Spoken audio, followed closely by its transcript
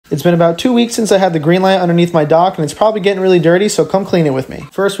It's been about 2 weeks since I had the Greenlight underneath my dock, and it's probably getting really dirty, so come clean it with me.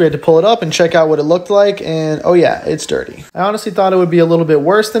 First, we had to pull it up and check out what it looked like, and oh yeah, it's dirty. I honestly thought it would be a little bit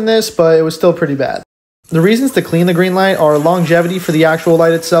worse than this, but it was still pretty bad. The reasons to clean the Greenlight are longevity for the actual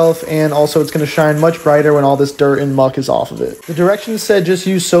light itself, and also it's going to shine much brighter when all this dirt and muck is off of it. The directions said just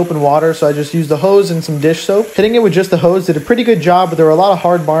use soap and water, so I just used the hose and some dish soap. Hitting it with just the hose did a pretty good job, but there were a lot of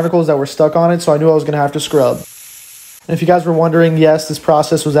hard barnacles that were stuck on it, so I knew I was going to have to scrub. And if you guys were wondering, yes, this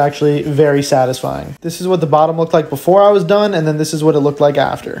process was actually very satisfying. This is what the bottom looked like before I was done, and then this is what it looked like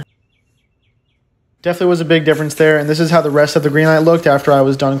after. Definitely was a big difference there, and this is how the rest of the Greenlight looked after I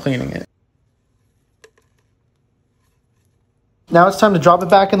was done cleaning it. Now it's time to drop it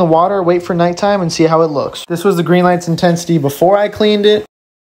back in the water, wait for nighttime, and see how it looks. This was the Greenlight's intensity before I cleaned it,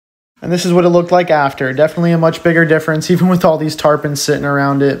 and this is what it looked like after. Definitely a much bigger difference, even with all these tarpons sitting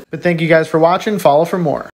around it. But thank you guys for watching. Follow for more.